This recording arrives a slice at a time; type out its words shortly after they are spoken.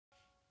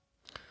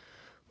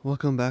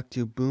Welcome back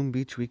to Boom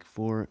Beach Week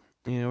 4,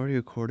 and I already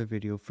recorded a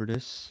video for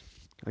this.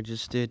 I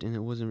just did, and it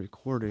wasn't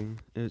recording.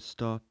 It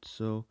stopped,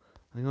 so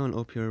I got an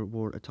OPR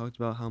board. I talked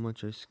about how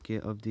much I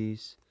get of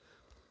these.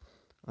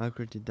 I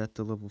upgraded that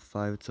to level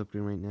 5. It's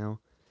upgrading right now.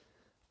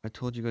 I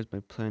told you guys my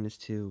plan is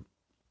to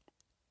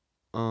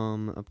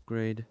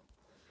upgrade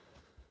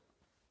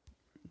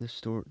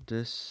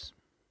this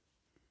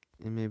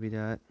and maybe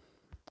that,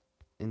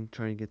 and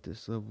try to get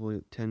this level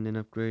 10 and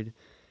upgrade.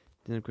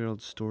 Then upgrade all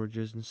the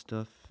storages and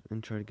stuff,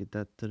 and try to get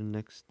that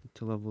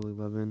to level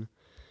 11.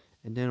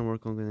 And then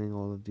work on getting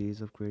all of these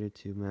upgraded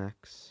to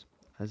max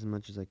as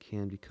much as I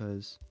can,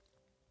 because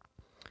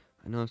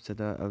I know I've said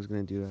that I was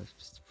going to do that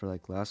for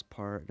like last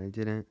part and I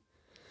didn't.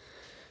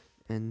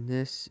 And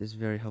this is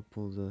very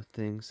helpful, the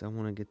things. I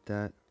want to get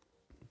that,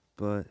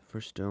 but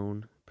for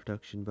stone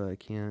production, but I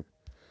can't.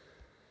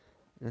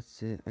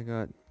 That's it. I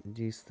got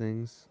these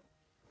things.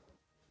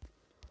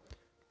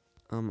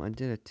 I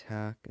did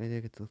attack. I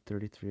did get to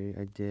 33.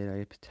 I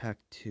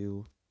attacked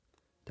 2.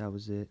 That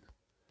was it.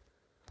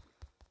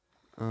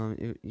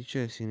 You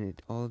should have seen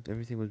it.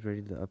 Everything was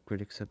ready to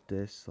upgrade except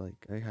this.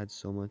 Like, I had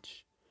so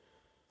much.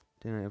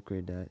 Then I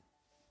upgrade that.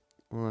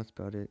 Well, that's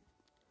about it.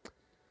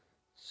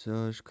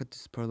 So, I just cut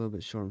this part a little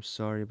bit short. I'm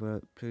sorry,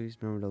 but please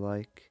remember to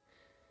like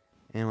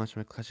and watch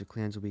my Clash of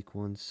Clans week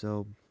 1.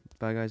 So,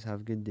 bye guys.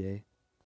 Have a good day.